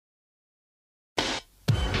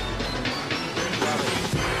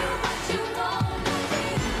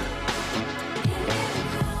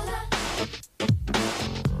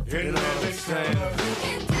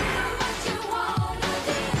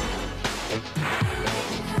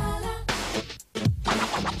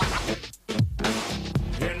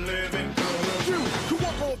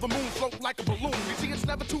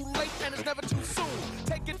never too late and it's never too soon.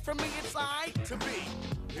 Take it from me, it's alright to be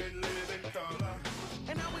in living color.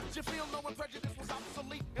 And how would you feel knowing prejudice was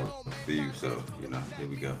obsolete and all man? For you, so here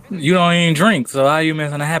we go. You don't even drink, so how you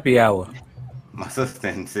missing a happy hour? My sister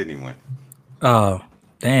in Sydney went. Oh,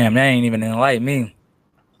 damn, that ain't even enlighten me.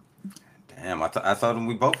 Damn, I told him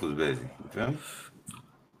we both was busy. You feel me?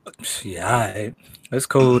 Yeah, all right. That's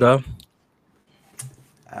cool though.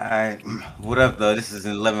 All right, what up though? This is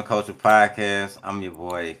an 11 Culture Podcast. I'm your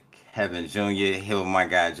boy Kevin Jr. Here with my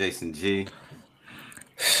guy Jason G.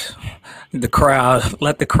 The crowd,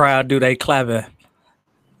 let the crowd do they clapping.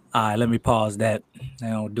 All right, let me pause that. They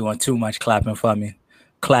don't doing too much clapping for me.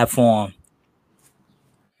 Clap for him.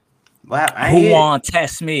 Well, Who want to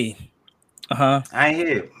test me? I ain't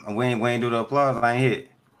hit. We ain't do the applause. I ain't hit.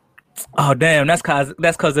 Oh damn, that's cause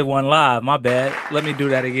it wasn't live. My bad. Let me do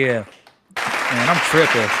that again. Man, I'm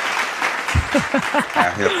tripping.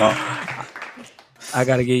 I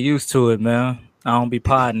gotta get used to it, man. I don't be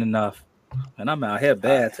podding enough, and I'm out here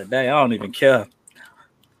bad today. I don't even care.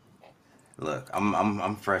 Look,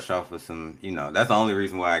 I'm fresh off with some. That's the only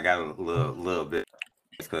reason why I got a little bit,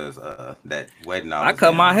 because that wedding. I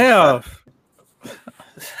cut my hair off.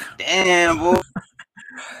 Damn, boy.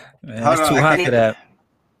 Man, it's too hot for that.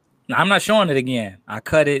 I'm not showing it again. I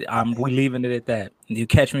cut it. We leaving it at that. You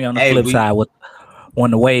catch me on the flip side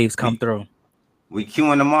when the waves come through. We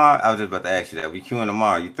queuing tomorrow. I was just about to ask you that. We queuing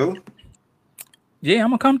tomorrow. You through? Yeah,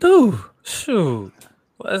 I'm gonna come through. Shoot,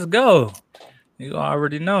 let's go. You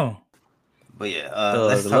already know. But yeah,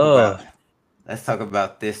 let's talk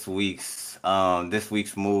about this week's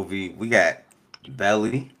movie. We got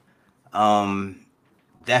Belly.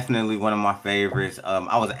 Definitely one of my favorites.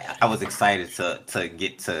 I was excited to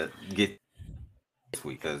get this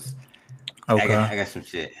week because I got some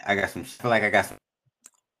shit. I feel like I got some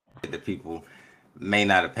shit that people may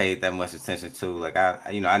not have paid that much attention to. Like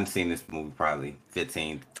I've seen this movie probably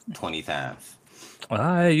 15, 20 times. All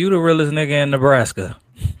right, you the realest nigga in Nebraska.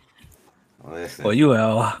 Listen. Well, you in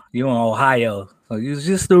Ohio. So you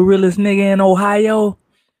just the realest nigga in Ohio?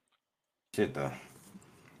 Shit though.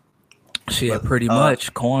 Shit, pretty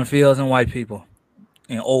much. Cornfields and white people.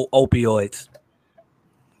 And opioids.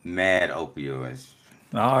 Mad opioids.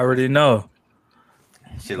 I already know.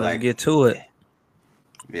 Shit, let's get to it.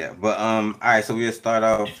 Yeah, but all right, so we'll start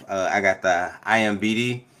off. I got the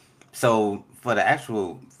IMDb. So for the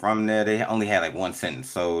actual from there, they only had like one sentence.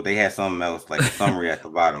 So they had something else, like a summary at the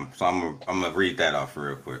bottom. So I'm gonna read that off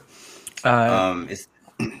real quick. It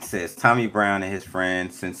says Tommy Brown and his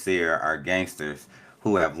friend Sincere are gangsters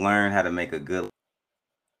who have learned how to make a good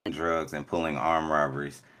drugs and pulling armed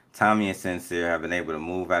robberies. Tommy and Sincere have been able to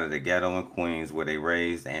move out of the ghetto in Queens where they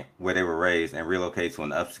were raised and relocate to an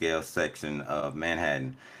upscale section of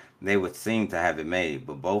Manhattan. They would seem to have it made,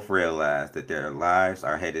 but both realize that their lives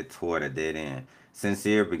are headed toward a dead end.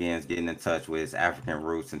 Sincere begins getting in touch with his African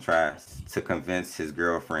roots and tries to convince his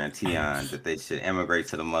girlfriend Tion that they should immigrate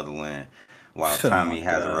to the motherland, while Tommy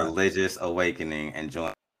has a religious awakening and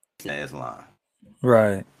joins Islam.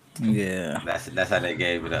 Right. Yeah. That's how they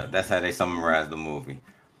gave it up. That's how they summarized the movie.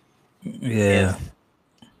 Yeah.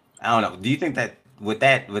 I don't know. Do you think that would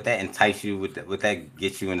that entice you? Would that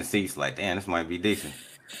get you in the seats? Like, damn, this might be decent.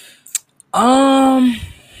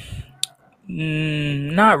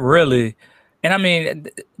 Not really. And I mean,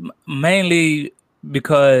 mainly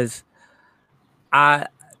because I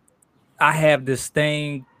have this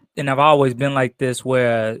thing, and I've always been like this,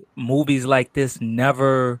 where movies like this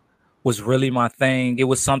never was really my thing. It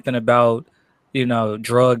was something about,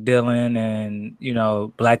 drug dealing and,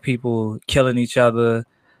 black people killing each other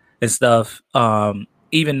and stuff.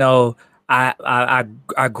 Even though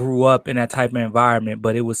I grew up in that type of environment,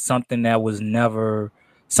 but it was something that was never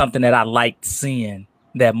something that I liked seeing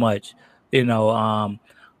that much. My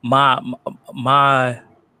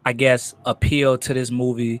I guess appeal to this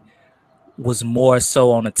movie was more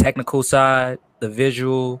so on the technical side, the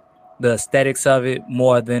visual, the aesthetics of it,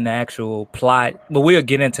 more than the actual plot. But we'll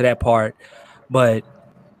get into that part. But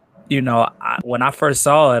when I first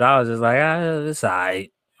saw it, I was just like, it's all right.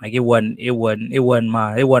 Like it wasn't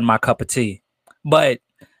my cup of tea. But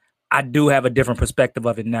I do have a different perspective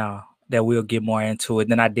of it now that we'll get more into it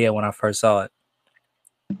than I did when I first saw it.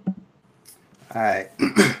 All right.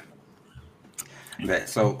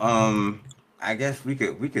 So I guess we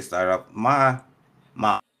could start off my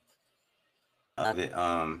of it.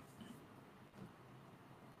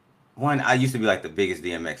 One, I used to be like the biggest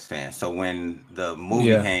DMX fan. So when the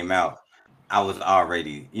movie came out, I was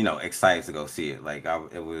already, excited to go see it. Like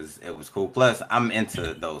it was cool. Plus, I'm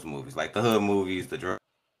into those movies, like the hood movies, the drug.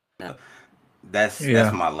 that's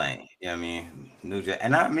my lane. You know what I mean? New Jack,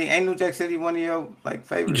 and I mean, ain't New Jack City one of your like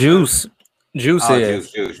favorites? Juice. Juice Oh,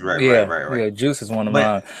 is. Juice. Right. Yeah, Juice is one of But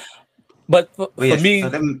mine. But for yes, me, so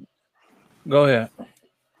them. go ahead.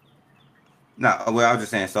 No, well, I was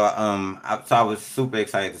just saying. So I was super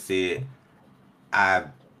excited to see it. I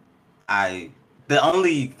I the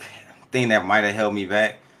only thing that might have held me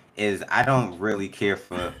back is I don't really care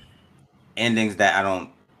for endings that I don't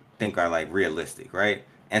think are like realistic, right?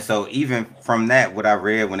 And so even from that, what I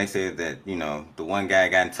read when they said that the one guy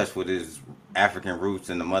got in touch with his African roots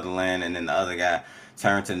in the motherland, and then the other guy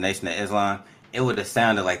turned to the Nation of Islam, it would have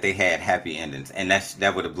sounded like they had happy endings, and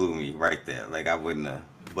that would have blew me right there. Like I wouldn't have,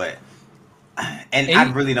 but and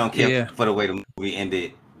I really don't care for the way the movie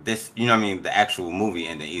ended. This, you know what I mean, the actual movie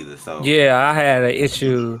ended either. So yeah, I had an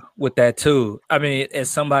issue with that too. I mean, as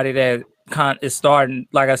somebody that is starting,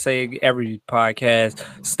 like I say, every podcast,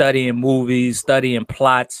 studying movies, studying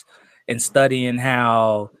plots, and studying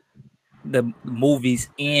how the movies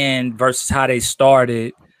end versus how they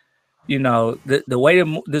started. The way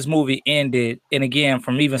this movie ended, and again,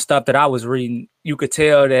 from even stuff that I was reading, you could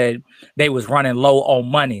tell that they was running low on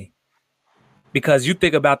money. Because you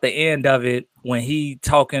think about the end of it when he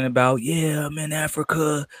talking about, yeah, I'm in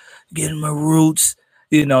Africa, getting my roots.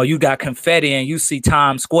 You got confetti and you see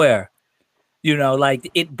Times Square. Like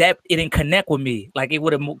it didn't connect with me. Like it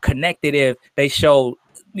would have connected if they showed,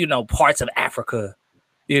 parts of Africa.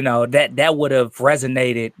 That would have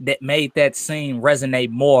resonated. That made that scene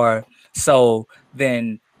resonate more so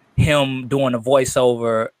than him doing a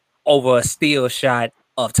voiceover over a still shot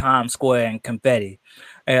of Times Square and confetti.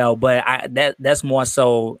 But that's more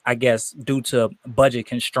so, I guess, due to budget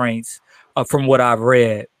constraints from what I've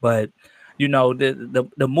read. But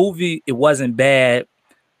the movie, it wasn't bad.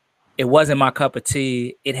 It wasn't my cup of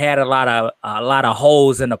tea. It had a lot of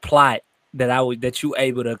holes in the plot that you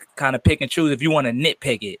able to kind of pick and choose if you want to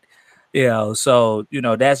nitpick it. So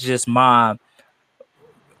that's just my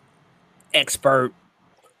expert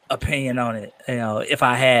opinion on it. If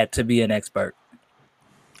I had to be an expert,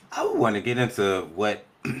 I would want to get into what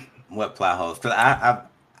plot holes, because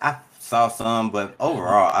I saw some, but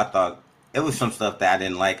overall I thought it was some stuff that I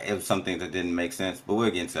didn't like. It was something that didn't make sense, but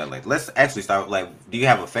we'll get into that later. Let's actually start with, do you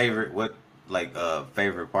have a favorite? What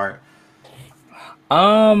favorite part?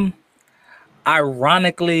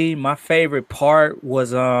 Ironically, my favorite part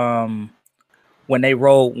was when they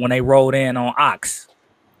rolled in on Ox.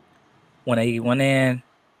 When they went in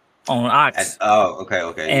on Ox.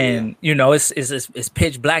 Okay. And it's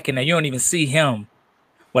pitch black in there. You don't even see him,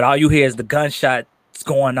 but all you hear is the gunshots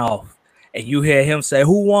going off, and you hear him say,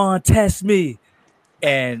 "Who want to test me?"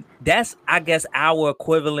 And that's, I guess, our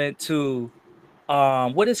equivalent to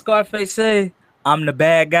what did Scarface say? I'm the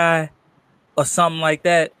bad guy, or something like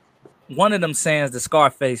that. One of them sayings that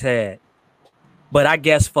Scarface had. But I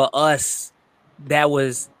guess for us, that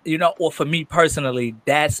was, or for me personally,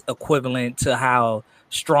 that's equivalent to how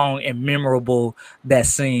strong and memorable that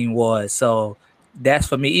scene was. So that's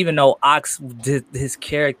for me. Even though Ox did his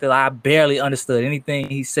character, I barely understood anything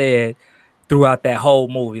he said throughout that whole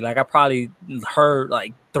movie. Like I probably heard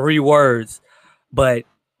like 3 words, but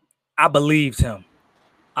I believed him.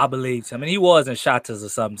 And he was in Shotters or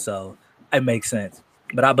something, so it makes sense.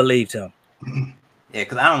 But I believed him. Yeah,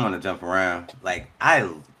 because I don't want to jump around. Like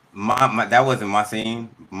my that wasn't my scene.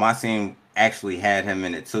 My scene actually had him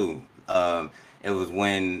in it too. It was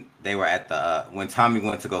when they were at the when Tommy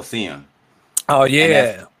went to go see him. Oh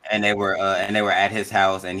yeah, and they were at his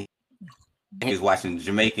house, and he was watching the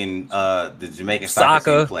Jamaican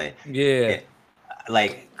soccer play. Yeah.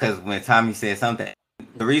 Like, because when Tommy said something,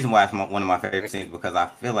 the reason why it's one of my favorite scenes, because I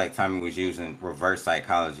feel like Tommy was using reverse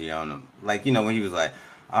psychology on him. Like, when he was like,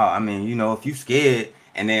 "Oh, I mean, if you scared,"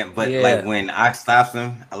 and then, but like when Ox stops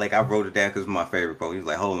him, like I wrote it down because it's my favorite quote. He was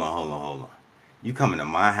like, "Hold on. You coming to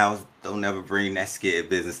my house? Don't ever bring that scared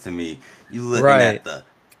business to me. You looking at the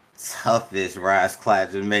toughest rise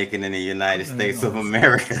class Jamaican in the United States of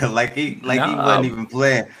America." Like he wasn't even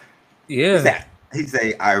playing. Yeah. He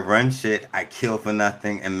say, "I run shit, I kill for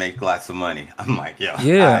nothing, and make lots of money." I'm like, yo,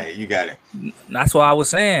 yeah, all right, you got it. That's what I was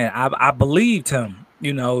saying. I believed him.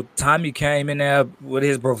 Tommy came in there with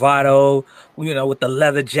his bravado, with the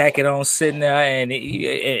leather jacket on, sitting there,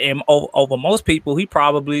 and over most people, he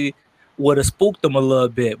probably would have spooked them a little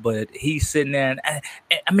bit, but he's sitting there. And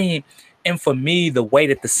I mean, and for me, the way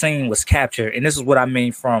that the scene was captured, and this is what I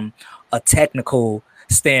mean from a technical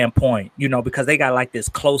standpoint, because they got like this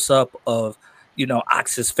close up of,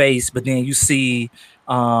 Ox's face, but then you see,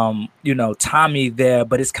 Tommy there,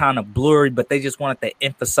 but it's kind of blurry, but they just wanted to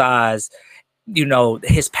emphasize,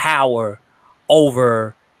 his power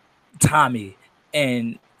over Tommy.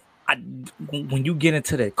 And when you get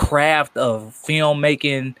into the craft of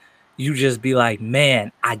filmmaking, you just be like,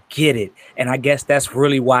 man, I get it. And I guess that's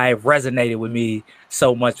really why it resonated with me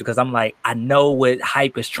so much, because I'm like, I know what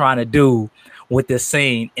Hype is trying to do with this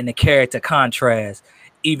scene and the character contrast,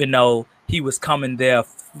 even though he was coming there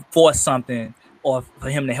for something or for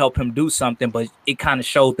him to help him do something, but it kind of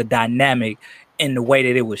showed the dynamic in the way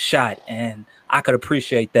that it was shot. And I could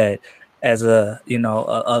appreciate that as a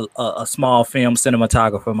small film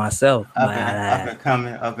cinematographer myself. Up and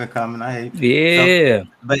coming. I hate. Yeah.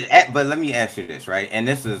 So, but let me ask you this, right? And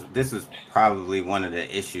this is probably one of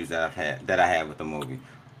the issues that I had with the movie.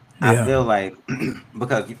 I feel like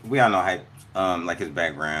because we all know Hype, like his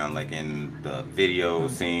background, like in the video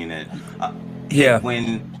scene, and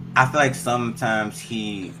when I feel like sometimes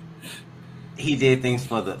he did things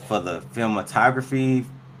for the filmography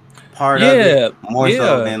part of it more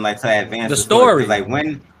so than like to advance the story. Like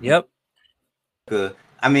when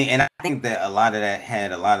I mean, and I think that a lot of that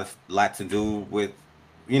had a lot to do with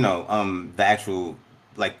the actual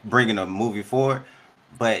like bringing a movie forward,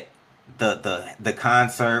 but the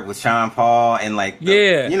concert with Sean Paul and like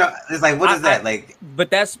it's like what is that like? But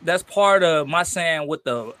that's part of my saying with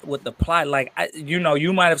the plot. Like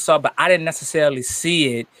you might have saw, but I didn't necessarily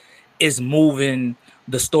see it as moving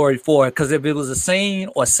the story forward, because if it was a scene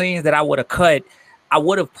or scenes that I would have cut, I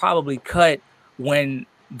would have probably cut when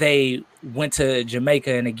they went to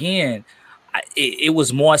Jamaica. And again, it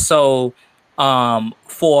was more so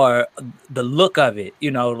for the look of it,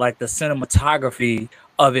 like the cinematography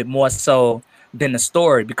of it more so than the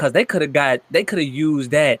story, because they could have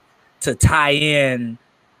used that to tie in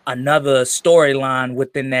another storyline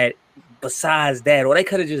within that besides that, or they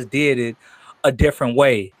could have just did it a different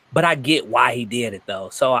way. But I get why he did it though.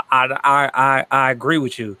 So I agree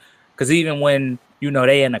with you, because even when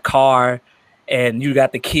they in the car and you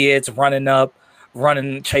got the kids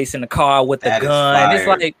chasing the car with the gun, it's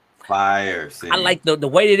like fire scene. I like the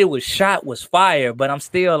way that it was shot was fire, but I'm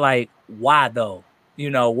still like, why though?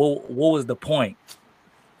 What was the point?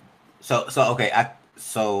 So okay, I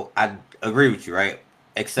agree with you, right?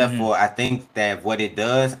 Except for I think that what it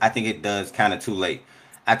does, I think it does kind of too late.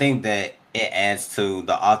 I think that it adds to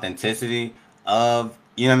the authenticity of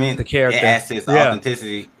the character. It adds to its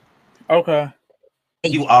authenticity. Okay.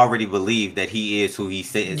 You already believe that he is who he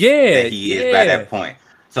says that he is by that point.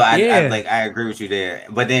 So I agree with you there.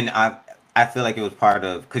 But then I feel like it was part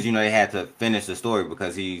of, because they had to finish the story,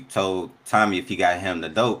 because he told Tommy if he got him the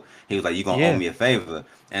dope, he was like, "You gonna owe me a favor."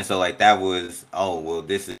 And so like that was,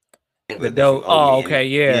 this is the dope. Oh, okay,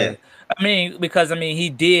 yeah. I mean, because he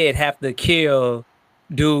did have to kill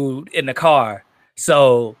dude in the car.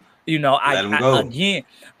 So let him go.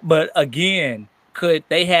 Again, could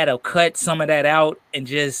they had to cut some of that out and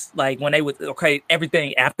just like when they would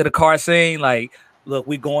everything after the car scene, like, look,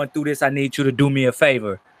 we going through this, I need you to do me a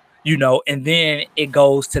favor, and then it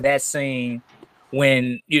goes to that scene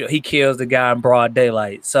when he kills the guy in broad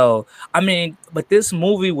daylight. So but this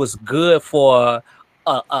movie was good for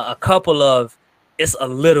a couple of, it's a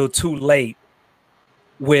little too late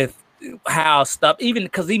with how stuff, even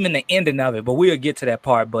the ending of it, but we'll get to that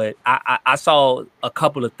part. But I saw a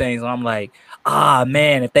couple of things and I'm like,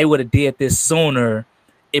 man, if they would have did this sooner,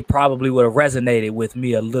 it probably would have resonated with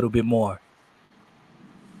me a little bit more.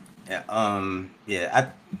 I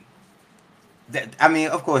mean,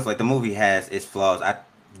 of course, like the movie has its flaws.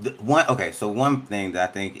 One thing that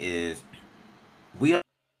I think is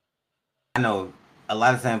I know a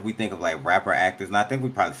lot of times we think of like rapper actors, and I think we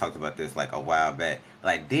probably talked about this like a while back.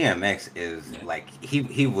 Like DMX is like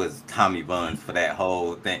he was Tommy Buns for that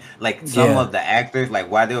whole thing. Like some of the actors, like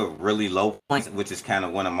why they were really low points, which is kind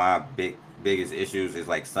of one of my biggest issues, is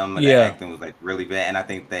like some of the acting was like really bad, and I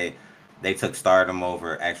think they took stardom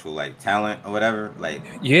over actual like talent or whatever. Like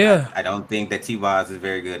I don't think that T-Boz is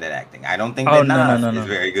very good at acting. I don't think that Nas is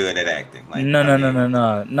very good at acting. Like no,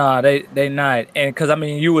 they not. And because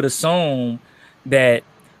you would assume that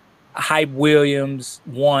Hype Williams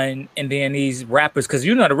won, and then these rappers, because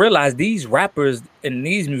to realize these rappers and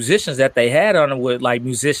these musicians that they had on were like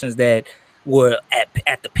musicians that were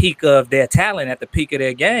at the peak of their talent, at the peak of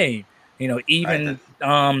their game. Even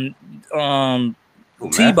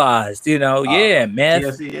T-Boz,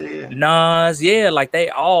 Meth, Nas, like they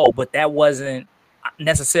all, but that wasn't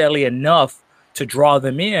necessarily enough to draw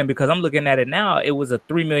them in, because I'm looking at it now, it was a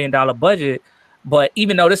 $3 million budget. But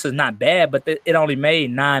even though this is not bad, but it only made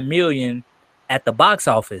 $9 million at the box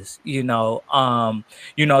office, so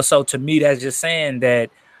to me, that's just saying that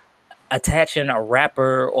attaching a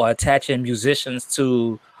rapper or attaching musicians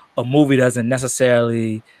to a movie doesn't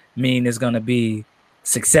necessarily mean it's going to be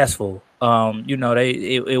successful. You know,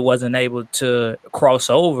 it wasn't able to cross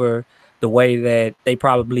over the way that they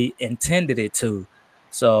probably intended it to.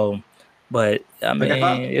 So, but I But if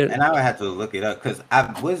I mean, and I would have to look it up because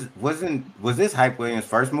I was this Hype Williams'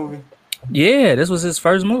 first movie? yeah, this was his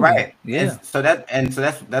first movie. Right. Yeah, And so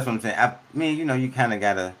that's what I'm saying. I mean, you know, you kind of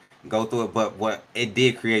gotta go through it, but what it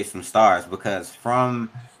did create some stars because from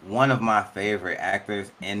one of my favorite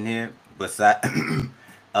actors in here, besides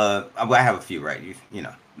well, I have a few, right? You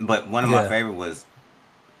know, but one of my yeah, favorite was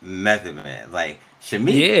Method Man. Like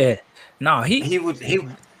Shamik, yeah. No, he's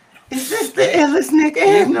just the illest nigga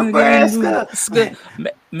in Nebraska. it's good.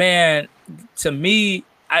 Like, Man, to me,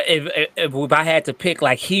 if I had to pick,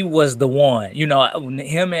 like he was the one, you know,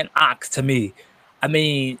 him and Ox to me. I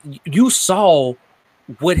mean, you saw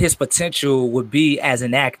what his potential would be as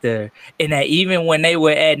an actor, and that even when they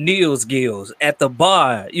were at Neil's Gills at the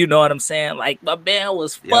bar, you know what I'm saying? Like my man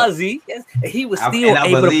was yep. fuzzy, he was And still I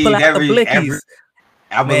able to pull believe out the every blickies.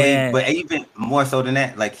 I believe, Man, but even more so than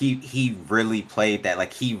that, like he really played that.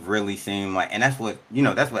 Like he really seemed like, and that's what you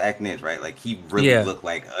know. That's what acting is, right? Like he really yeah, looked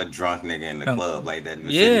like a drunk nigga in the club, like that,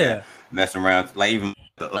 just sitting there yeah, messing around. Like even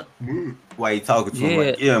while he talking to him, yeah,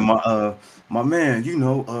 like, yeah, my man, you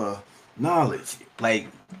know, knowledge. Like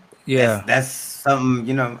yeah. that's something,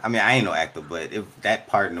 you know. I mean, I ain't no actor, but if that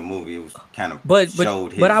part in the movie, it was kind of But but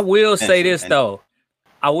showed but I his will say potential. this And though.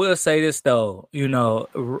 I will say this though. You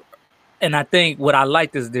know, and I think what I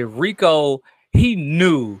liked is that Rico, he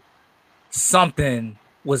knew something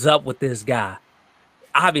was up with this guy.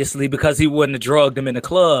 Obviously, because he wouldn't have drugged him in the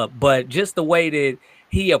club, but just the way that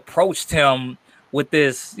he approached him with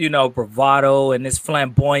this, you know, bravado and this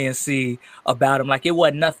flamboyancy about him, like it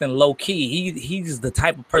wasn't nothing low key. He's the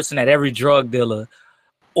type of person that every drug dealer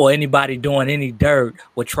or anybody doing any dirt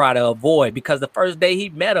would try to avoid, because the first day he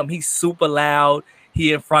met him, he's super loud.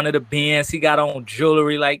 He in front of the Benz. He got on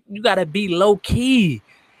jewelry. Like you got to be low key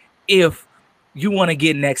if you want to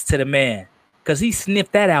get next to the man, because he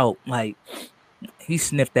sniffed that out like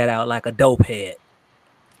a dope head.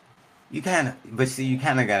 you kind of, but see, you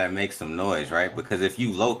kind of gotta make some noise, right? Because if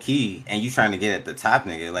you low key and you trying to get at the top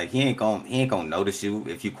nigga, like he ain't gonna notice you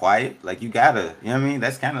if you quiet. Like you gotta, you know what I mean?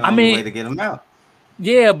 That's kind of the I only mean, way to get him out.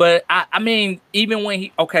 yeah, but I mean, even when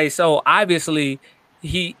okay, so obviously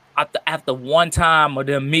he after one time of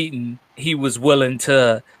them meeting, he was willing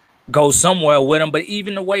to go somewhere with him. But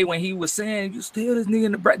even the way when he was saying, "You still this nigga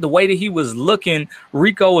in the the way that he was looking,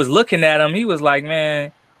 Rico was looking at him. He was like,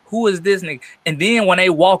 "Man, who is this nigga?" And then when they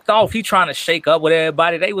walked off, he trying to shake up with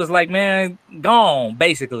everybody. They was like, "Man, gone."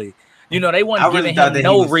 Basically, you know, they I wasn't really giving thought him that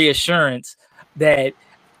he no was. reassurance that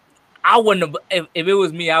I wouldn't have. If it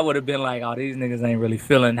was me, I would have been like, "Oh, these niggas ain't really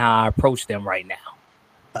feeling how I approach them right now."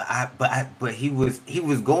 But he was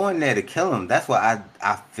going there to kill him. That's why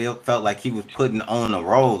I felt like he was putting on a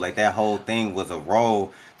role. Like that whole thing was a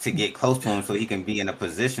role to get close to him so he can be in a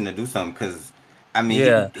position to do something. Because I mean,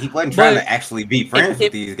 Yeah, he wasn't trying but to actually be if friends with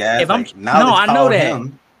if these guys. if I'm Like no, knowledge I know called that.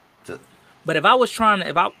 him to. But if I was trying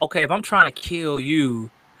to, if I'm trying to kill you,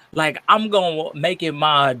 like I'm gonna make it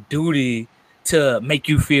my duty to make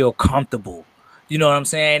you feel comfortable. You know what I'm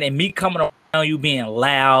saying? And me coming around you being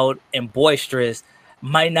loud and boisterous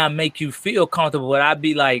might not make you feel comfortable, but I'd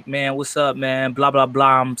be like, man, what's up, man? Blah blah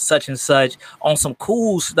blah. I'm such and such on some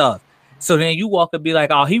cool stuff. So then you walk and be like,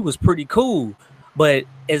 oh, he was pretty cool. But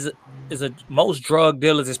as a most drug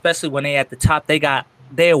dealers, especially when they at the top, they got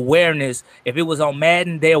their awareness. If it was on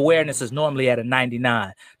Madden, their awareness is normally at a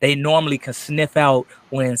 99. They normally can sniff out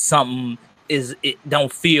when something it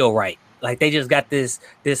don't feel right. Like they just got this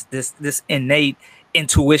innate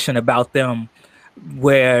intuition about them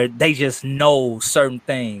where they just know certain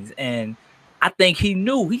things. And I think he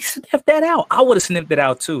knew. He sniffed that out. I would have sniffed it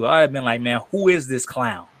out too. I'd have been like, man, who is this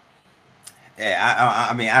clown? Yeah,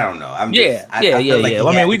 I mean, I don't know. Yeah, yeah, I yeah, feel like yeah. he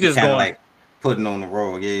I mean, had we to be just kind of going. like putting on the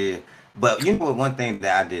role. Yeah, yeah. But you know what? One thing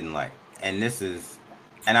that I didn't like, and this is,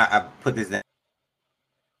 and I put this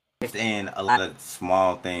in a lot of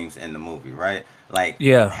small things in the movie, right? Like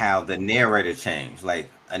Yeah, how the narrator changed.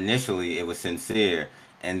 Like initially it was sincere,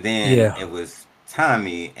 and then yeah, it was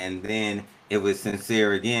Tommy, and then it was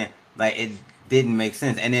sincere again. Like it didn't make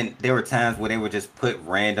sense. And then there were times where they would just put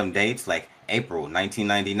random dates, like April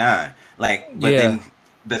 1999. Like, but yeah. then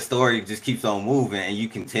the story just keeps on moving, and you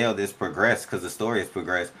can tell this progressed because the story has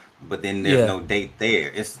progressed. But then there's Yeah. no date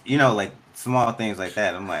there. It's like small things like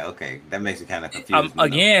that. I'm like, okay, that makes it kind of confusing to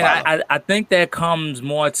Again, follow. I think that comes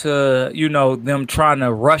more to, you know, them trying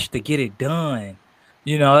to rush to get it done.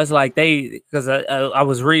 You know, it's like because I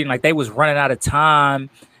was reading like they was running out of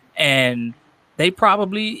time, and it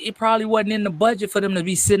probably wasn't in the budget for them to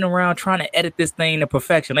be sitting around trying to edit this thing to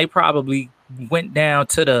perfection. They probably went down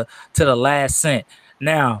to the last cent.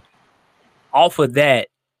 Now, off of that,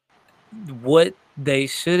 what they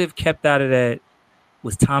should have kept out of that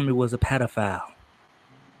was Tommy was a pedophile.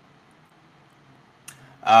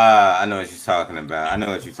 I know what you're talking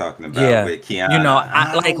about. Yeah, With Kiana. you know,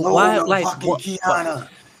 I like why, no like fucking Kiana.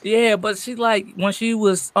 yeah, but she like when she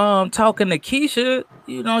was talking to Keisha,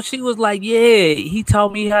 you know, she was like, yeah, he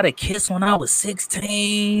taught me how to kiss when I was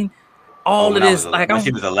 16. All of this, like when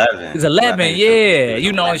she was 11. It was 11, She yeah. was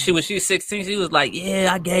You know, 11. and she was 16. She was like,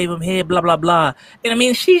 yeah, I gave him head, blah blah blah. And I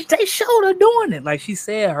mean, they showed her doing it, like she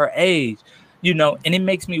said her age, you know. And it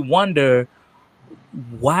makes me wonder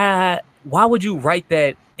why would you write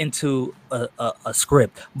that into a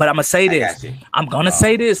script? But I'm gonna say this. I'm gonna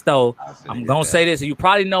say this though. I'm gonna say this. You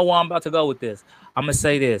probably know where I'm about to go with this. I'm gonna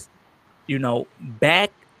say this. You know,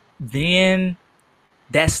 back then,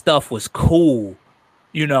 that stuff was cool.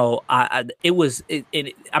 You know, I'm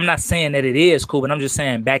not saying that it is cool, but I'm just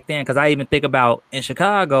saying back then, because I even think about in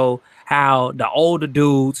Chicago how the older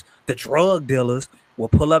dudes, the drug dealers, will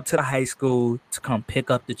pull up to the high school to come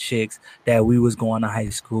pick up the chicks that we was going to high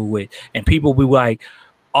school with, and people be like,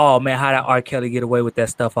 "Oh man, how did R. Kelly get away with that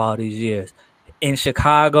stuff all these years?" In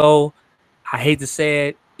Chicago, I hate to say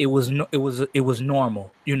it, it was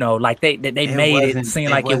normal. You know, like they made it seem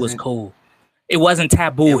like it was cool. It wasn't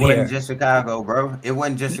taboo here. It wasn't just Chicago, bro. It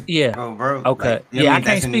wasn't just Chicago, bro. Okay. Like, yeah, I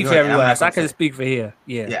can't speak for everywhere else. I can speak for here.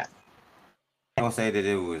 Yeah. Yeah. I don't say that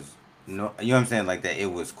it was you know what I'm saying, like that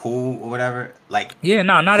it was cool or whatever. Like yeah,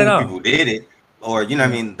 no, not cool at all. People did it, or you know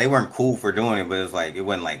what I mean. They weren't cool for doing it, but it's like it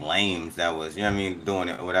wasn't like lames that was you know what I mean doing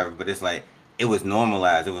it or whatever. But it's like it was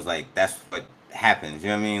normalized. It was like that's what happens. You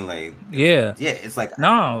know what I mean? Like yeah. It's like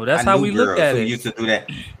no, that's how we looked at it. Used to do that.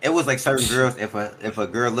 It was like certain girls. If a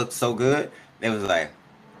girl looked so good, it was like.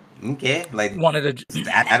 Okay, like wanted to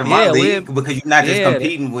out of my league because you're not just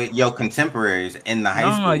competing with your contemporaries in the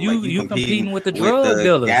high school. You competing with the drug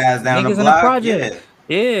dealers, guys down niggas the block. In the project.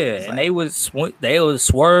 Yeah, and they would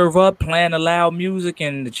swerve up playing the loud music,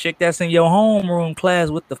 and the chick that's in your homeroom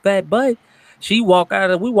class with the fat butt, we walk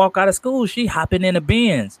out of school, she hopping in the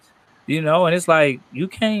Benz, you know, and it's like you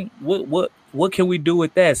can't. What can we do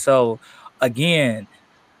with that? So again.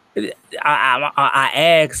 I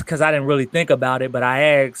asked because I didn't really think about it, but I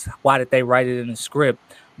asked why did they write it in the script?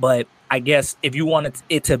 But I guess if you wanted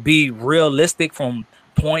it to be realistic from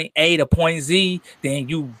point A to point Z, then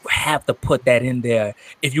you have to put that in there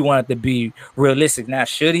if you want it to be realistic. Now,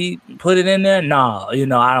 should he put it in there? No, you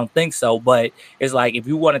know, I don't think so. But it's like if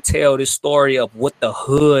you want to tell this story of what the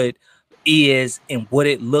hood is and what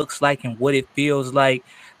it looks like and what it feels like,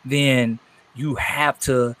 then you have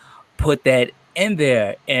to put that in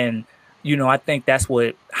there. And you know, I think that's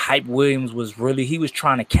what Hype Williams was really, he was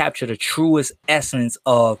trying to capture the truest essence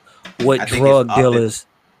of what drug dealers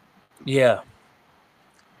yeah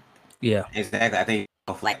exactly. I think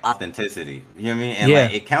like authenticity, you know what I mean, and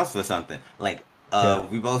like it counts for something. Like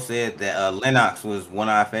we both said that Lennox was one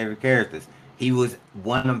of our favorite characters. He was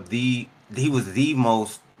the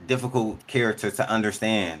most difficult character to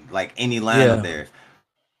understand, like any line of theirs.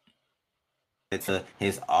 To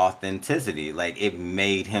his authenticity, like it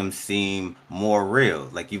made him seem more real,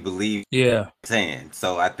 like you believe saying.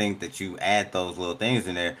 So I think that you add those little things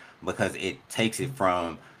in there because it takes it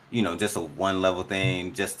from, you know, just a one level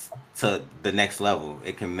thing just to the next level.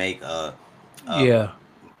 It can make a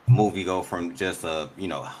movie go from just a, you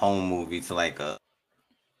know, home movie to like a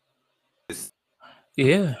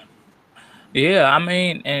I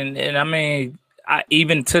mean, and I mean,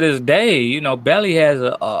 even to this day, you know, Belly has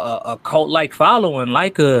a cult-like following,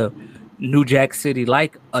 like a New Jack City,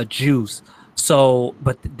 like a Juice. So,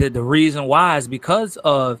 but the reason why is because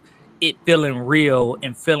of it feeling real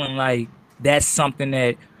and feeling like that's something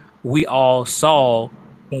that we all saw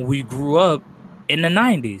when we grew up in the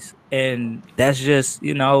 90s. And that's just,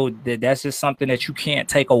 you know, that's just something that you can't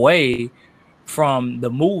take away from the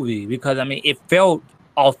movie, because I mean, it felt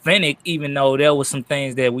authentic, even though there was some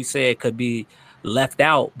things that we said could be left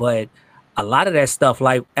out. But a lot of that stuff,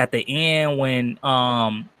 like at the end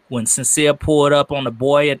when Sincere pulled up on the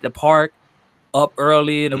boy at the park up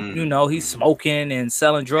early and you know, he's smoking and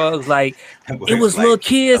selling drugs, like it was like little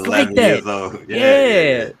kids like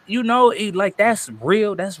that. You know, like that's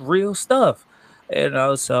real stuff, you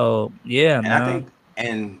know. So and man. I think,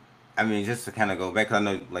 and I mean, just to kind of go back, 'cause I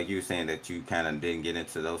know, like you were saying, that you kind of didn't get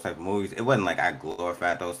into those type of movies. It wasn't like I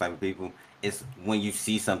glorified those type of people. It's when you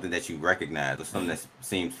see something that you recognize or something that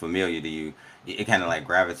seems familiar to you, it kind of like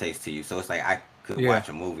gravitates to you. So it's like I could watch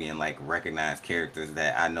a movie and like recognize characters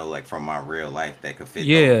that I know, like from my real life, that could fit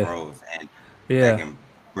those roles. And that Yeah. can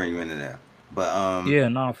bring you into that. But Yeah,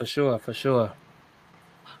 no, for sure, for sure.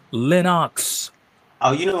 Lennox.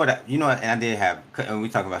 oh, you know what, and I did have, and we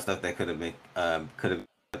talk about stuff that could have been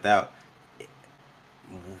without.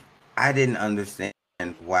 I didn't understand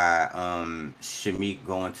why Shamik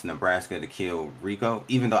going to Nebraska to kill Rico,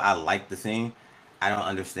 even though I like the scene. I don't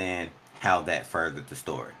understand how that furthered the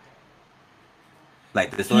story.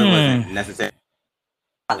 Like the story Hmm. wasn't necessarily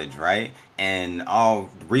knowledge, right? And all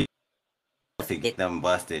Rico to get them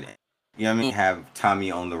busted. You know what I mean? Have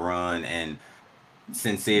Tommy on the run and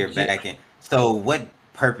Sincere Yeah, back in. So what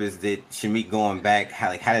purpose did Shamik going back?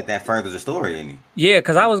 How did that further the story any? yeah,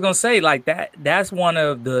 because I was gonna say like that. That's one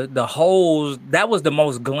of the holes. That was the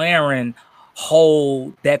most glaring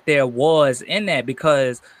hole that there was in that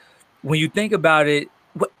because when you think about it,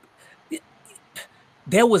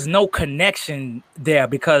 there was no connection there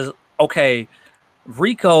because okay,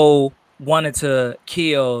 Rico wanted to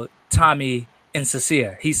kill Tommy and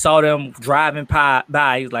Cecilia. He saw them driving by.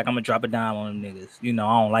 He was like, I'm gonna drop a dime on them niggas. You know,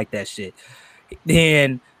 I don't like that shit.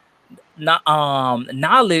 Then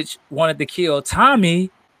Knowledge wanted to kill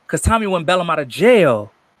Tommy because Tommy wouldn't bail him out of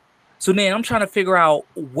jail. So then I'm trying to figure out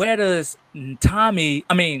where does Knowledge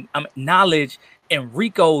and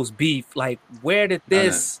Rico's beef, like where did No, no,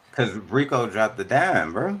 this because Rico dropped the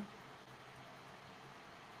dime, bro.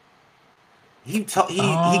 He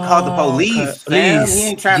called the police, fam. He police?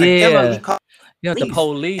 ain't trying to kill him. He Yeah. called Yeah, the the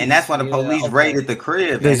police, and that's police. why the Yeah, police okay. raided the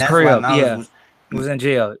crib, and This that's why crib, Knowledge yeah, was in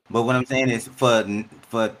jail. But what I'm saying is for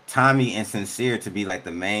Tommy and Sincere to be like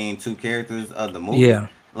the main two characters of the movie, Yeah,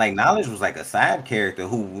 like Knowledge was like a side character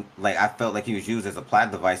who like I felt like he was used as a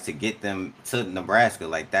plot device to get them to Nebraska.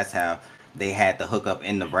 Like that's how they had the hookup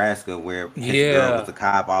in Nebraska where his girl was yeah. a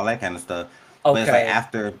cop, all that kind of stuff. But it's like Okay.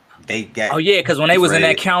 after they got Oh yeah, because when they was in that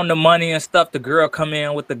raided, counting the money and stuff, the girl come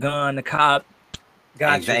in with the gun, the cop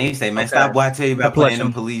got exactly, you. he say, "Man, Okay. stop what I tell you The about playing them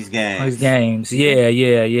plushing police these games." games. Yeah,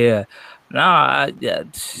 yeah, yeah. Nah, yeah.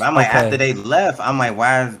 But I'm like, after Okay. they left, I'm like,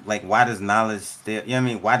 why does knowledge still? You know what I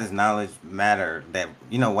mean? Why does knowledge matter? That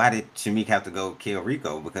why did Shamik have to go kill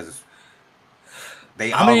Rico? Because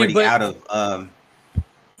they I mean, already but out of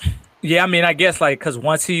yeah, I mean, I guess like because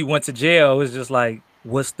once he went to jail, it was just like,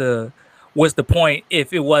 what's the point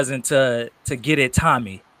if it wasn't to get at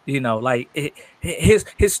Tommy? You know, like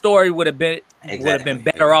his story would have been better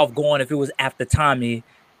exactly. off going if it was after Tommy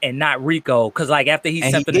and not Rico. Because like after he And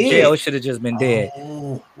he sent him to jail, did. it should have just been dead.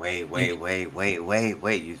 Oh, wait, You wait, wait, wait, wait,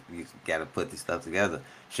 wait. You got to put this stuff together.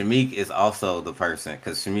 Shamik is also the person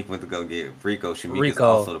because Shamik went to go get Rico. Shamik is Rico,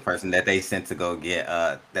 also the person that they sent to go get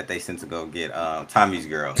Tommy's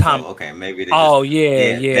girl. So Tom. okay, maybe they just Oh yeah, yeah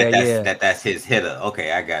yeah, yeah. that's his hitter.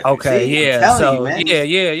 Okay, I got you. Okay, See, I'm yeah. telling you, So man. yeah,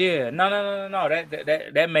 yeah, yeah. No, no, no, no, no.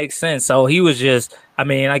 That makes sense. So he was just, I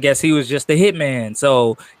mean, I guess he was just the hitman.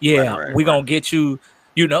 So Right, yeah, right, we right. gonna get you.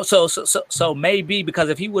 You know, so maybe because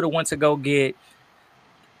if he would have went to go get,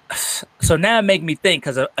 so now it make me think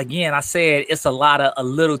because again, I said it's a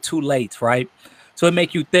little too late, right? So it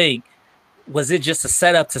make you think, was it just a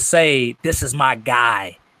setup to say this is my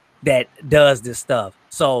guy that does this stuff?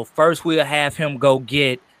 So first we'll have him go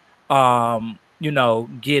get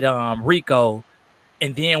Rico,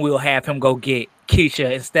 and then we'll have him go get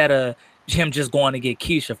Keisha instead of him just going to get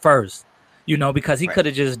Keisha first, because he Right. could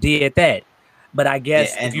have just did that. But I Yeah,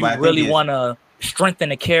 guess if and you what I think really is want to strengthen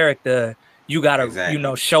the character, you gotta,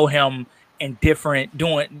 exactly. show him in different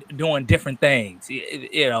doing different things,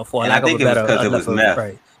 for And I lack of think it was because a it was better meth,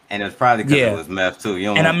 phrase. and it was probably because it Yeah. was meth too. You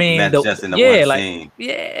don't And I want mean meth just in the one yeah, like scene,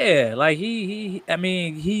 yeah, like he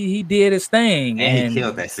did his thing and he killed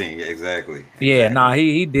and that scene. Yeah, exactly, yeah, exactly. nah,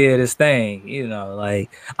 he did his thing,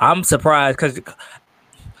 like I'm surprised because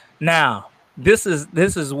now this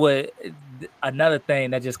is what another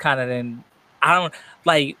thing that just kind of then I don't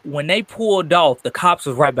like when they pulled off, the cops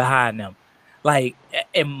was right behind them. Like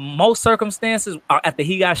in most circumstances, after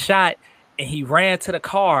he got shot and he ran to the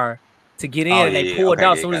car to get Oh in and yeah, they yeah. pulled Okay,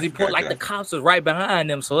 out. As yeah, soon as he got you, pulled, got you, like the got you. cops was right behind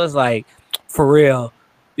them. So it's like, for real,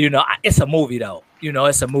 it's a movie though.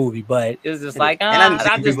 It's a movie, but it's just It is. like And I've I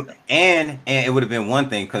seen just people, and it would have been one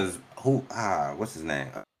thing because what's his name?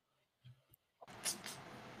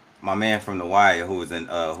 My man from The Wire who was in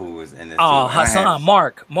this too. And I had Hassan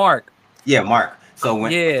Mark, yeah, Mark. So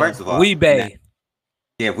when yeah, first of all, Weebay,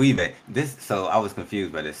 yeah, Weave. This so I was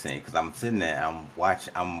confused by this scene because I'm sitting there, I'm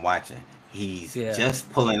watching. He's yeah, just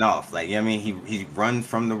pulling off. Like, you know what I mean? He runs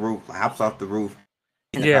from the roof, hops off the roof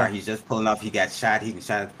in the car. yeah, He's just pulling off. He got shot. He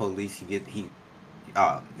shot at the police.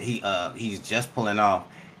 He's just pulling off,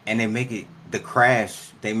 and they make it the crash,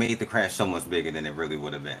 they made the crash so much bigger than it really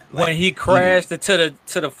would have been. Like, when he crashed to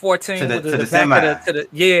the 14 to with the the back semi. of the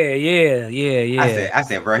yeah. I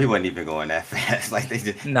said, bro, he wasn't even going that fast. Like they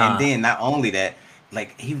just, and Nah. then not only that,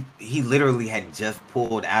 like he literally had just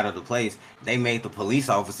pulled out of the place. They made the police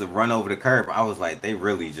officer run over the curb. I was like, they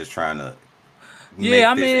really just trying to Yeah, make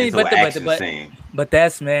I this mean, into an action scene. but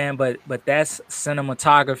that's man, but that's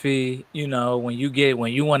cinematography. You know, when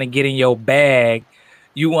you want to get in your bag,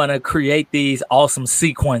 you want to create these awesome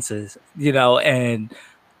sequences. You know, and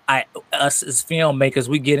us as filmmakers,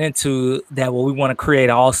 we get into that where we want to create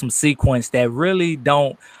an awesome sequence that really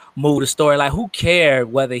don't move the story. Like, who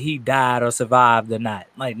cared whether he died or survived or not?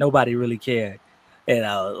 Like, nobody really cared. You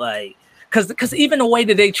know, like because even the way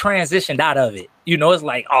that they transitioned out of it, you know, it's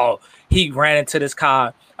like, oh, he ran into this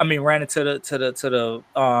car. I mean, ran into the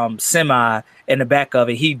semi in the back of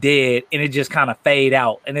it. He did, and it just kind of fade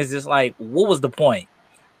out, and it's just like, what was the point?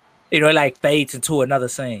 You know, it like fades into another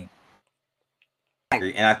scene.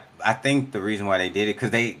 And I think the reason why they did it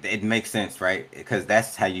because it makes sense, right? Because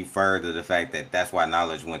that's how you further the fact that that's why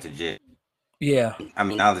Knowledge went to jail. Yeah, I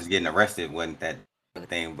mean, Knowledge getting arrested wasn't that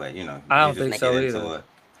thing, but you know, I you don't just think get so into either. a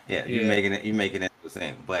yeah, Yeah. you making it into a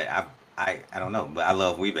thing. But I don't know, but I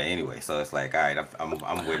love Weeba anyway, so it's like, all right,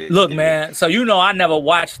 I'm with it. Look, man. So you know, I never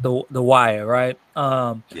watched the Wire, right?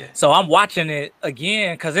 Yeah, So I'm watching it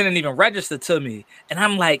again because it didn't even register to me, and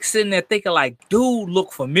I'm like sitting there thinking, like, dude,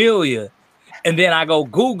 look familiar, and then I go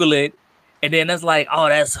Google it, and then it's like, oh,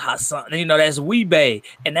 that's Hassan, you know, that's Weebay,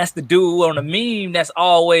 and that's the dude on the meme that's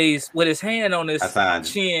always with his hand on his Hassan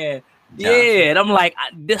chin. Johnson. Yeah, and I'm like,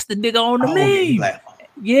 that's the nigga on the Oh yeah, he meme. like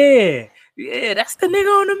Yeah, that's the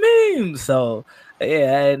nigga on the meme. So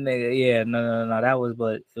yeah, that nigga, yeah, no, that was,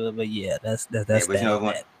 but yeah, that's yeah, but you that know on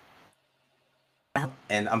what? that.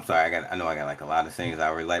 And I'm sorry, I know I got like a lot of things I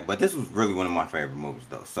really like, but this was really one of my favorite movies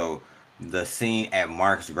though. So the scene at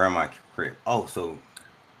Mark's grandma crib. Oh, so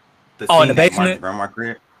the Oh, in the scene at Mark's basement, grandma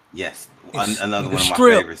crib. Yes, it's another one of my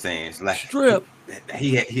strip, favorite scenes. Like strip.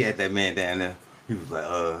 he had that man down there. He was like,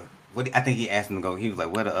 what? I think he asked him to go. He was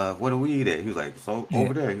like, what do we eat at? He was like, so Yeah,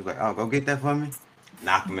 over there. He was like, oh, go get that for me.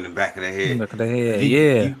 Knock him in the back of the head. look at the head. You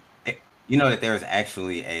Yeah, you you know that there was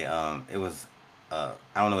actually a it was I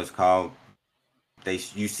don't know what it's called.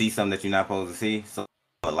 You see something that you're not supposed to see. So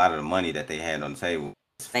a lot of the money that they had on the table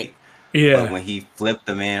was fake. But yeah. when he flipped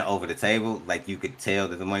the man over the table, like you could tell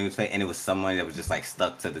that the money was fake, and it was some money that was just like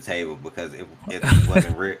stuck to the table because it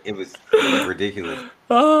wasn't real. It was ridiculous.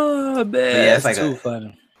 Oh man, But yeah, it's that's like too a.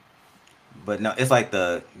 funny. But no, it's like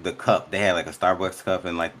the cup. They had like a Starbucks cup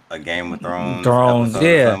in like a Game of Thrones Drones, episode or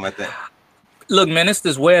yeah. something like that. Look, man, it's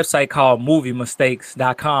this website called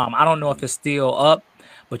MovieMistakes.com. I don't know if it's still up,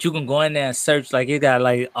 but you can go in there and search. Like, it got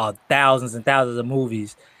like thousands and thousands of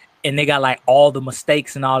movies, and they got like all the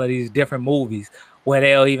mistakes in all of these different movies. Where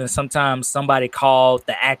they'll even sometimes somebody called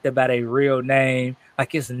the actor by their real name.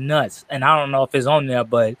 Like, it's nuts. And I don't know if it's on there,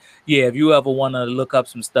 but yeah, if you ever want to look up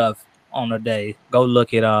some stuff on a day, go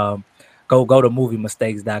look at go to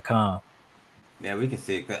MovieMistakes.com. Yeah, we can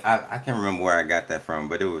see it. 'Cause I can't remember where I got that from,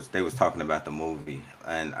 but they was talking about the movie,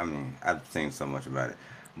 and I mean I've seen so much about it.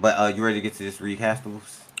 But you ready to get to this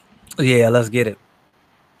recastables? Yeah, let's get it.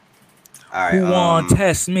 All right. Who want to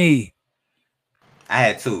test me? I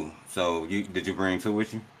had two. So you bring two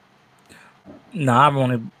with you? No, I've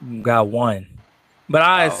only got one, but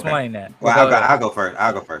I'll Oh, okay. explain that. But Well, go ahead. I'll go first.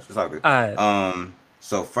 I'll go first. It's all good. All right.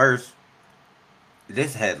 So first,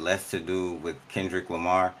 this had less to do with Kendrick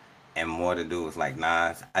Lamar and more to do with like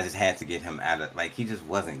Nas. I just had to get him out of like he just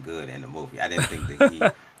wasn't good in the movie. I didn't think that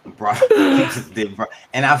he brought he just did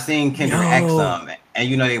and I've seen Kendrick act Yo. some and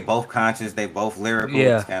you know they both conscious, they both lyrical.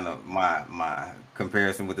 It's Yeah, kind of my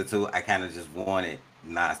comparison with the two. I kind of just wanted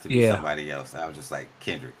Nas to be yeah. somebody else. I was just like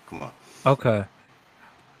Kendrick, come on. Okay.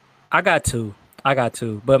 I got two.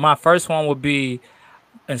 But my first one would be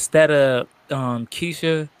instead of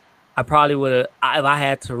Keisha, I probably would have if I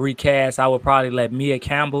had to recast, I would probably let Mia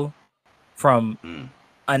Campbell from Mm.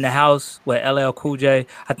 In the House with LL Cool J.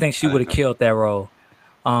 I think she I would like have that. killed that role.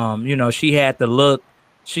 You know, she had the look.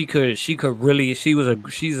 She could really she was a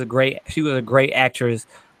great actress,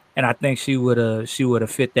 and I think she would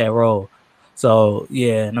have fit that role. So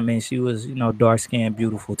yeah, and I mean she was, you know, dark skinned,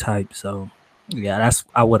 beautiful type. So yeah, that's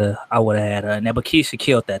I would have had her. And but Keisha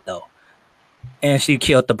killed that though. And she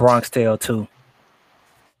killed the Bronx Tale too.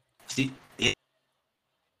 She it,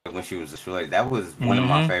 when she was a shorty, that was one of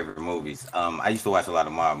my Mm-hmm. favorite movies. I used to watch a lot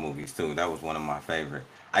of mob movies too. That was one of my favorite.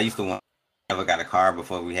 I used to want never got a car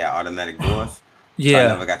before we had automatic doors, so I Yeah.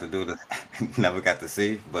 never got to do the never got to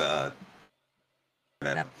see. But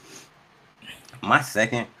that- my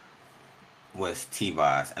second was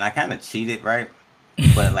T-Boz, and I kind of cheated, right?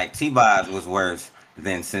 But like T-Boz was worse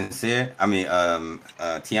than Sincere. I mean,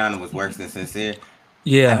 Tiana was worse than Sincere.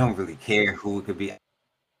 I Yeah, don't really care who it could be.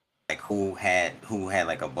 Like who had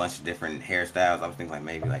like a bunch of different hairstyles. I was thinking like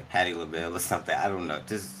maybe like Patti LaBelle or something. I don't know,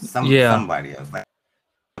 just yeah. somebody else. Like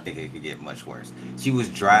I don't think it could get much worse. She was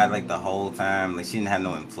dry like the whole time. Like she didn't have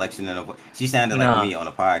no inflection in her voice. She sounded like Nah. me on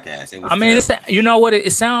a podcast. It I was mean, it's terrible. you know what?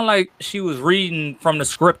 It sounded like she was reading from the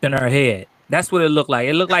script in her head. That's what it looked like.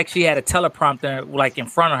 It looked like she had a teleprompter like in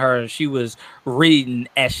front of her, and she was reading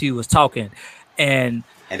as she was talking. And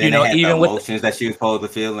And then they had the even with emotions that she was supposed to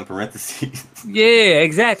feel in parentheses. yeah,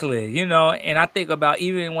 exactly. And I think about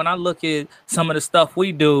even when I look at some of the stuff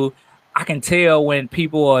we do, I can tell when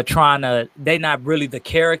people are trying to. They not really the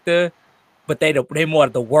character, but they more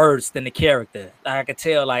the words than the character. Like, I could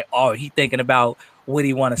tell, like, oh, he thinking about what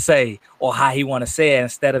he want to say or how he want to say it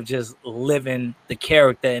instead of just living the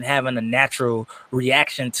character and having a natural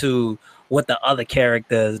reaction to what the other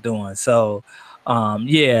character is doing. So,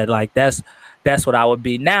 yeah, like that's what I would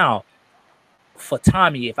be now for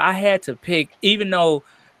Tommy. If I had to pick, even though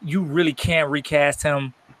you really can't recast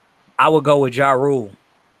him, I would go with Ja Rule.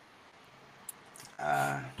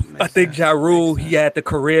 I Makes think Ja sense. Makes Rule, he sense. had the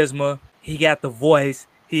charisma, he got the voice,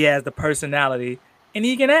 he has the personality, and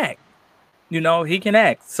he can act. He can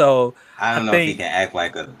act. So I I don't know if he think, can act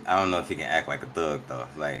like a. I don't know if he can act like a thug though.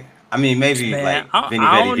 Like I mean, maybe man, like I, Vinny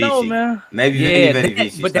I Vetti don't know, Vici. man. Maybe Vinny Yeah, Vetti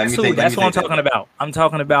Vici. but Let me that's who. think. Let That's me what I'm think that talking though. about. I'm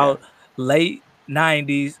talking Okay. about late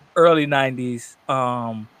 '90s, early '90s.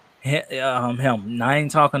 Him. I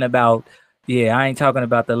ain't talking about. Yeah, I ain't talking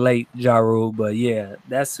about the late Ja Rule, but yeah,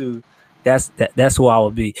 that's who. That's who I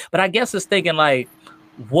would be. But I guess it's thinking like,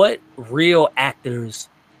 what real actors?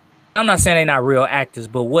 I'm not saying they're not real actors,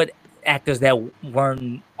 but what actors that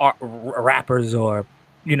weren't rappers or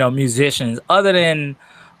musicians, other than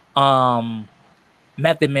um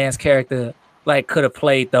Method Man's character, like could have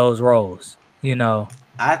played those roles.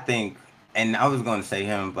 I think, and I was going to say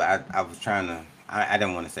him, but I was trying to. I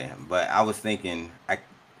didn't want to say him, but I was thinking.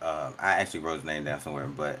 I actually wrote his name down somewhere,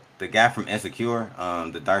 but the guy from Insecure,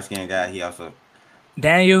 the dark skinned guy, he also,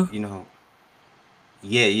 Daniel, you know,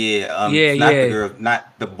 yeah, yeah. yeah, It's not the yeah, girl,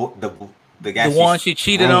 not the guy the one she's she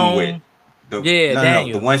cheated room with. on. The Yeah, no, no, no,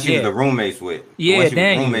 the Daniel. one she was Yeah, the roommates with. The one yeah, she was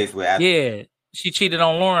Daniel. roommates with. Yeah, she cheated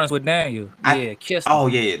on Lawrence with Daniel. I Yeah, kissed him. oh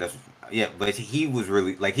yeah, yeah, that's yeah. But he was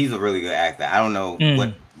really like he's a really good actor. I don't know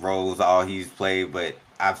what Mm, roles all he's played, but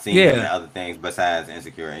I've seen him in yeah. other things besides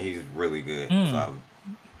Insecure, and he's really good. So Mm.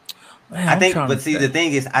 I Man, I'm think, trying but to see, the think.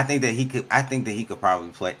 thing is, I think that he could. I think that he could probably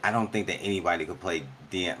play. I don't think that anybody could play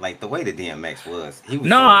like the way that DMX was. He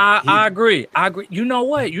was No, so I he. agree. I agree. You know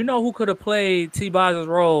what? You know who could have played T. Boz's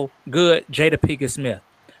role good? Jada Pinkett Smith.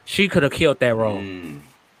 She could have killed that role. Mm,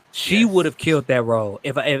 She would yes. have killed that role.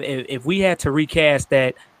 If we had to recast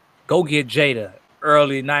that, go get Jada,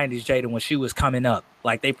 early '90s Jada when she was coming up.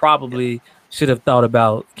 Like they Yeah. probably should have thought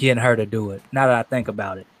about getting her to do it. Now that I think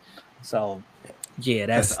about it, so yeah,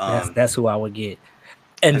 Cause that's who I would get.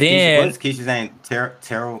 And cause Keisha, what then is Keisha's name?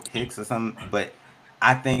 Terrell Hicks or something. But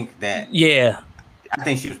I think that yeah, I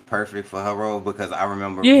think she was perfect for her role because I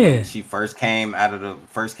remember when yeah, she first came out of the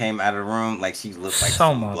room, like she looked like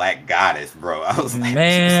so some much black goddess, bro. I was like,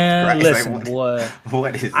 Jesus man. Christ, like Listen, boy,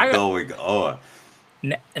 what is I going on?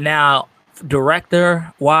 now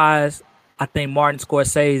director wise, I think Martin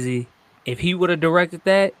Scorsese, if he would have directed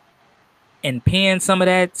that and penned some of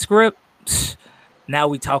that script, now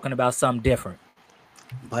we talking about something different.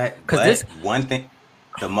 Cause this, But one thing,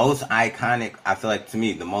 the most iconic, I feel like to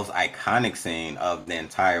me, the most iconic scene of the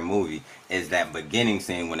entire movie is that beginning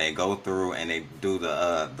scene when they go through and they do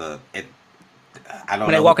the it. I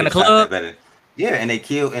don't when they know who walk in could the have shot that club, better. Yeah, and they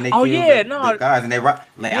oh kill yeah, the no, guys and they rock.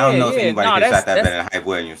 Like I don't yeah, know if yeah, anybody no, could have shot that that's better than Hype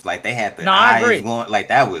Williams. Like they had no, the I eyes agree. going. Like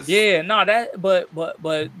that was. Yeah, no, that but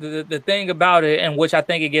the thing about it, and which I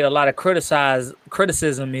think it get a lot of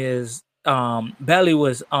criticism is Belly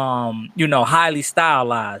was highly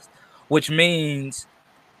stylized, which means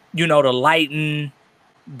the lighting,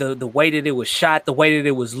 the way that it was shot, the way that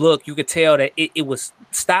it was looked, you could tell that it was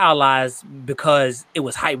stylized because it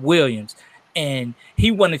was Hype Williams. And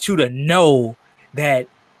he wanted you to know that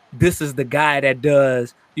this is the guy that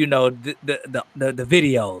does, the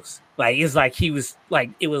videos. Like it's like he was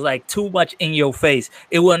like it was like too much in your face.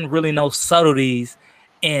 It wasn't really no subtleties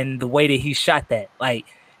in the way that he shot that. Like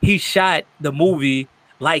he shot the movie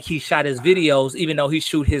like he shot his videos, even though he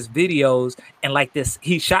shoot his videos and like this,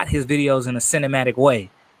 he shot his videos in a cinematic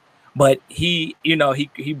way. But he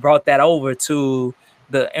brought that over to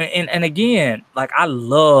and again, like I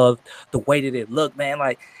loved the way that it looked, man.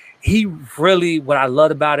 Like he really, what I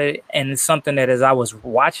loved about it, and it's something that as I was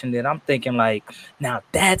watching it, I'm thinking like, now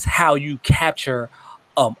that's how you capture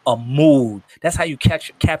a mood. That's how you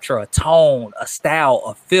capture a tone, a style,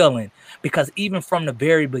 a feeling. Because even from the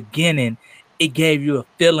very beginning, it gave you a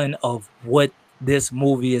feeling of what this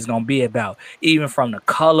movie is gonna be about. Even from the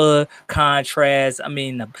color contrast. I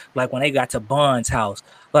mean, like when they got to Bond's house,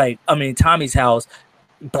 Tommy's house,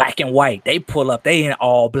 black and white. They pull up, they in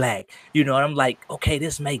all black, and I'm like, okay,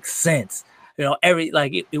 this makes sense.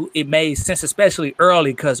 It made sense, especially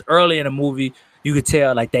early, because early in the movie, you could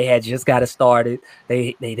tell like they had just got it started.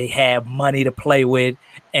 They had money to play with,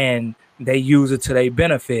 and they use it to their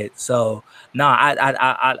benefit. So no,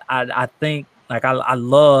 I think like I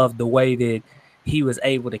love the way that he was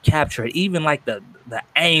able to capture it, even like the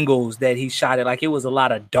angles that he shot it. Like it was a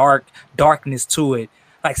lot of darkness to it.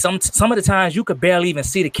 Like some of the times you could barely even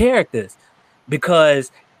see the characters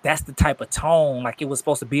because that's the type of tone. Like it was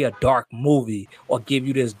supposed to be a dark movie or give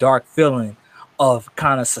you this dark feeling of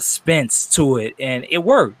kind of suspense to it, and it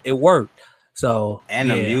worked. It worked. So and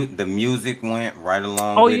the music went right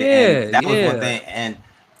along Oh with it, yeah, and that was one yeah, thing. And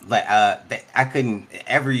like I couldn't,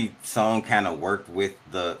 every song kind of worked with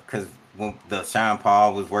because when the Sean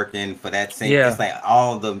Paul was working for that scene, yeah, it's like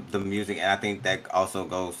all the music, and I think that also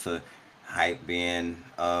goes to hype being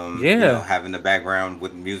yeah, having the background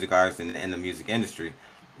with music artists in the music industry.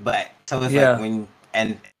 But so it's like yeah, when,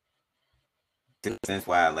 and sense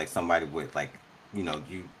why like somebody would like, you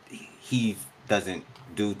he doesn't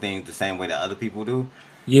do things the same way that other people do,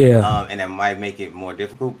 yeah, and that might make it more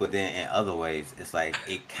difficult. But then in other ways, it's like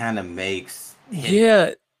it kind of makes it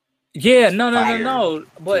yeah. Yeah, no, no, no, fire no. too.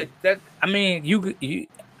 But that, I mean, you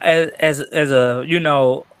as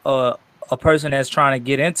a a person that's trying to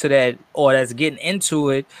get into that or that's getting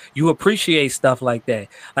into it, you appreciate stuff like that.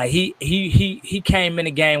 Like he came in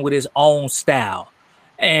the game with his own style,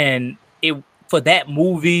 and it for that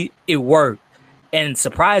movie it worked. And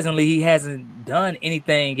surprisingly, he hasn't done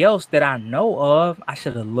anything else that I know of. I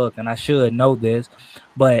should have looked, and I should know this,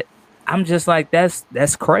 but I'm just like that's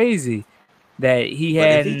crazy that he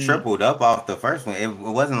But if he hadn't. tripled up off the first one, it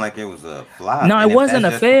wasn't like it was a flop. No, it And if wasn't that's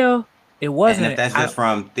a just fail. It and if wasn't. that's just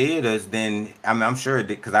from theaters, then I'm sure it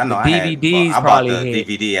because I The know DVDs I bought probably the hit.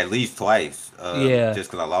 DVD at least twice, Yeah.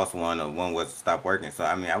 just because I lost one or one was stopped working. So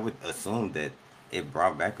I mean, I would assume that it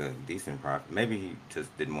brought back a decent profit. Maybe he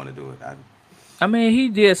just didn't want to do it. I mean, he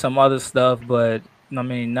did some other stuff, but I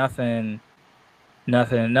mean, nothing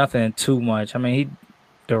too much. I mean, he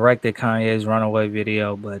directed Kanye's Runaway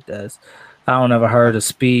video, but I don't ever heard of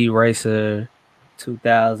Speed Racer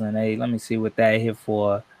 2008. Let me see what that hit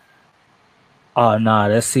for. Oh no,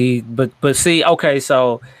 let's see. But see, okay,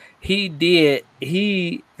 so did they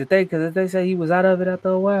say he was out of it after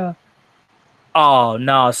a while? Oh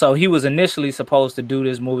no! So he was initially supposed to do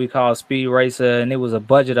this movie called Speed Racer, and it was a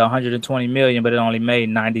budget of 120 million, but it only made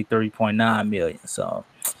 93.9 million. So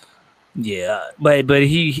yeah, but I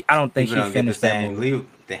don't think People he don't get the finished that same movie. leeway.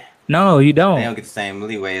 No, you They don't. don't get the same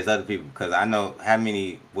leeway as other people because I know how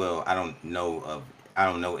many. Well, I don't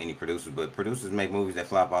know any producers, but producers make movies that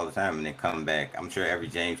flop all the time and then come back. I'm sure every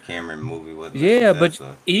James Cameron movie wasn't a Yeah, success. but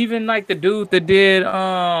So even like the dude that did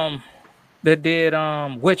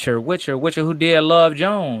Witcher who did Love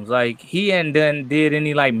Jones, like he hadn't did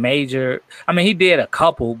any like major. I mean, he did a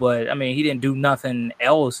couple, but I mean, he didn't do nothing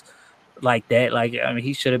else like that. Like I mean,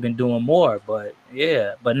 he should have been doing more, but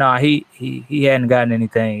yeah, but nah, he hadn't gotten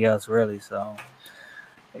anything else really. So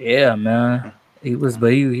yeah, man, he was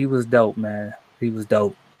dope, man. He was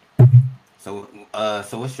dope. so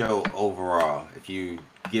what's your overall? If you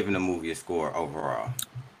giving a movie a score overall,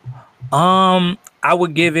 I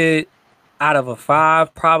would give it out of a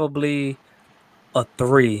 5, probably a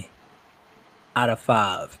 3 out of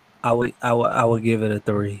 5. I would give it a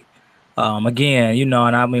 3. Again,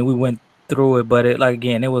 and I mean we went through it, but it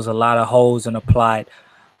was a lot of holes in the plot.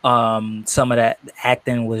 Some of that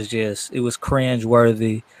acting was just, it was cringe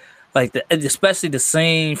worthy. Like especially the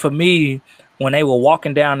scene for me when they were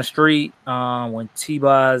walking down the street, when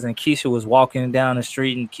T-Boz and Keisha was walking down the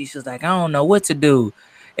street, and Keisha's like, I don't know what to do.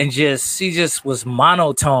 And she just was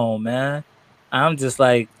monotone, man. I'm just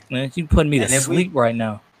like, man, you putting me to and if we sleep right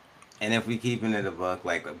now. and if we keeping it a buck,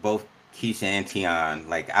 like both Keisha and Tion,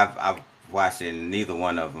 like I've watched it, and neither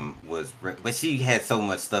one of them was, but she had so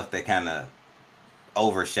much stuff that kind of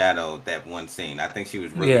overshadowed that one scene. I think she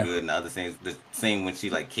was really Yeah. good in the other scenes. The scene when she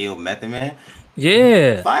like killed Method Man,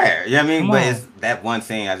 Yeah. fire. You know what I mean? Come But it's on. that one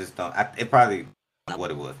scene. I just don't. It probably what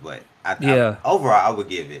it was, but I Yeah. overall I would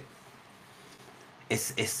give it. It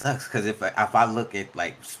sucks because if I look at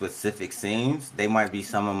like specific scenes, they might be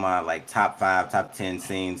some of my like top 5, top 10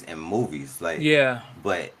 scenes in movies. Like, Yeah.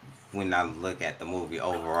 but when I look at the movie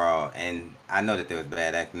overall, and I know that there was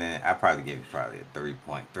bad acting in it, I probably give it probably a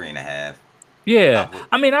 3.3 and a half. I Yeah, would.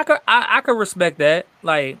 I mean, I could respect that.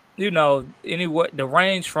 Like, anyway, the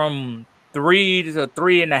range from 3 to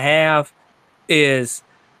 3.5 is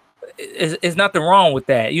is nothing wrong with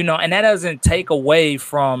that, and that doesn't take away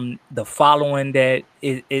from the following that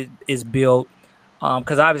is built.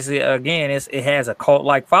 Because obviously, again, it has a cult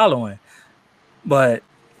like following. But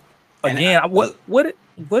And again, look, what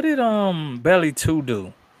did Belly 2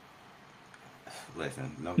 do?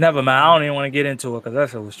 listen, no, Never mind. I don't even want to get into it because that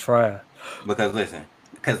shit was trash. because listen,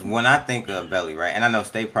 because when I think of Belly, right, and I know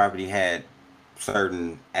State Property had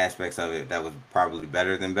certain aspects of it that was probably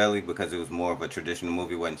better than Belly because it was more of a traditional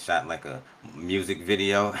movie, wasn't shot like a music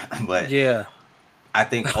video, but Yeah. I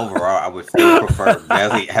think overall I would still prefer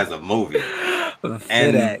Belly as a movie.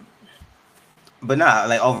 Fit And act. but nah,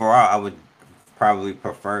 like overall I would probably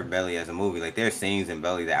prefer Belly as a movie. Like there's scenes in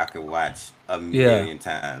Belly that I could watch a Yeah. million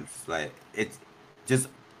times. Like it's just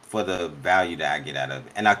for the value that I get out of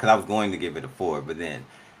it. And cause I was going to give it a 4, but then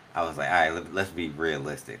I was like, all right, let's be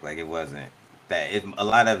realistic. Like it wasn't that. A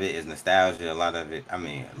lot of it is nostalgia. A lot of it. I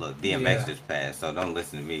mean, look, DMX Yeah. just passed, so don't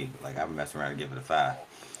listen to me. Like I'm messing around and give it a 5.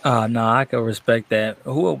 No, I can respect that.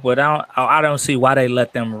 But I don't see why they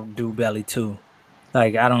let them do Belly 2.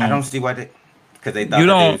 Like, I I don't. don't see why they, because they You thought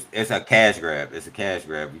that they don't. was. It's a cash grab. It's a cash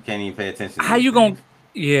grab. You can't even pay attention to How these you gonna? things.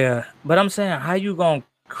 Yeah, but I'm saying, how you gonna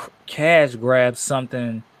cash grab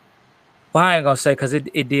something? Well, I ain't gonna say because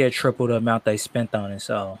it did triple the amount they spent on it.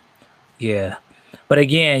 So yeah. But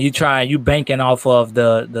again, you banking off of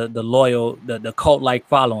the loyal the cult like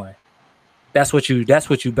following. That's what you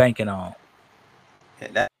banking on.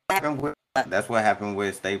 That happened with. That's what happened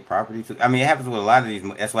with State Property too. I mean, it happens with a lot of these.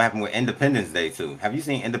 That's what happened with Independence Day too. Have you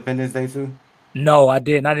seen Independence Day too? No, I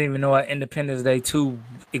didn't. I didn't even know Independence Day 2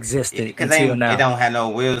 existed Because until it now. don't have no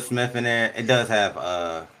Will Smith in there. It does have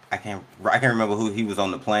I can't remember who he was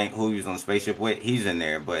on the plane, who he was on the spaceship with. He's in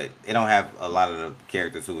there, but it don't have a lot of the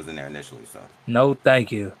characters who was in there initially. So No,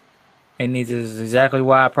 thank you. And this is exactly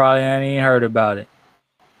why I probably ain't even heard about it.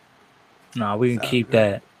 No, we can sounds keep good.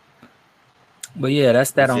 that. But yeah,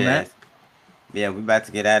 that's that But on yeah, that. yeah, we about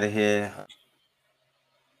to get out of here.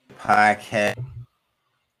 Podcast.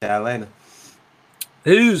 Y'all later.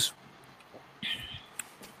 Peace.